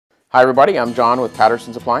Hi everybody, I'm John with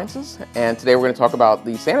Patterson's Appliances, and today we're going to talk about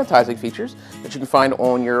the sanitizing features that you can find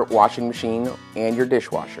on your washing machine and your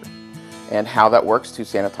dishwasher, and how that works to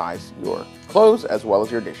sanitize your clothes as well as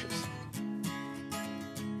your dishes.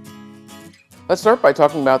 Let's start by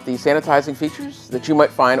talking about the sanitizing features that you might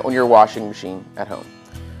find on your washing machine at home.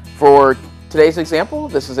 For today's example,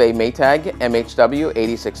 this is a Maytag MHW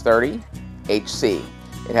 8630 HC.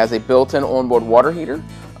 It has a built-in onboard water heater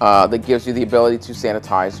that gives you the ability to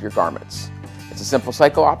sanitize your garments. It's a simple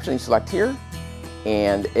cycle option you select here,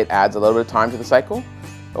 and it adds a little bit of time to the cycle,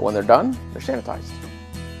 but when they're done, they're sanitized.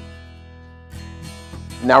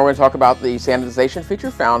 Now we're going to talk about the sanitization feature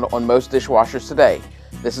found on most dishwashers today.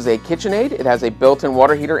 This is a KitchenAid. It has a built-in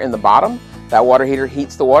water heater in the bottom. That water heater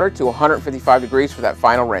heats the water to 155 degrees for that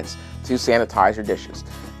final rinse to sanitize your dishes.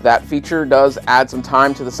 That feature does add some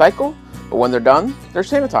time to the cycle, but when they're done, they're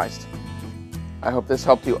sanitized. I hope this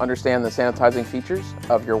helped you understand the sanitizing features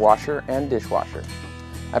of your washer and dishwasher.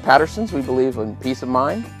 At Patterson's, we believe in peace of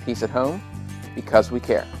mind, peace at home, because we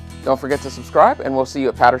care. Don't forget to subscribe, and we'll see you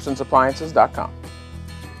at pattersonsappliances.com.